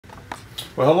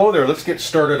Well, hello there. Let's get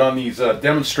started on these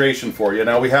demonstration for you.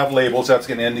 Now we have labels. That's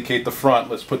going to indicate the front.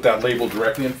 Let's put that label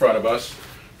directly in front of us.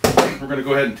 We're going to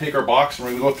go ahead and take our box and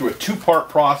we're going to go through a two-part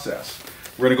process.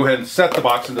 We're going to go ahead and set the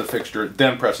box into the fixture,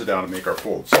 then press it down and make our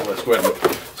folds. So let's go ahead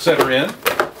and set her in,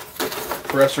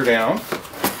 press her down,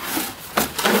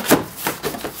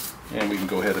 and we can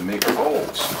go ahead and make our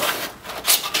folds.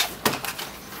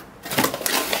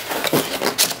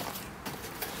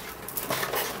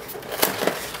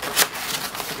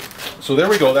 So there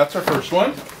we go, that's our first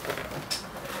one.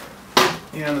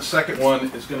 And the second one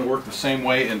is going to work the same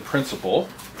way in principle.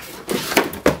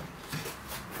 I'm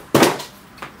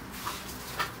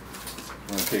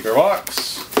going to take our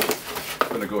box, I'm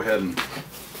going to go ahead and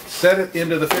set it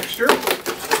into the fixture,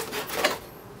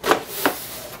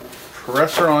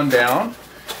 press her on down,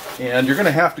 and you're going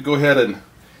to have to go ahead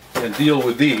and deal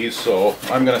with these, so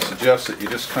I'm going to suggest that you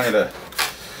just kind of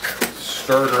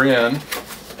start her in.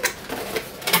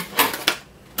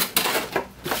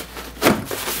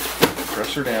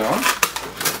 Press her down.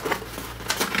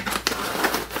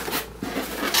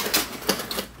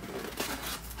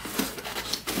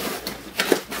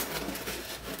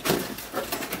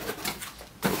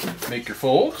 Make your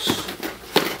folds.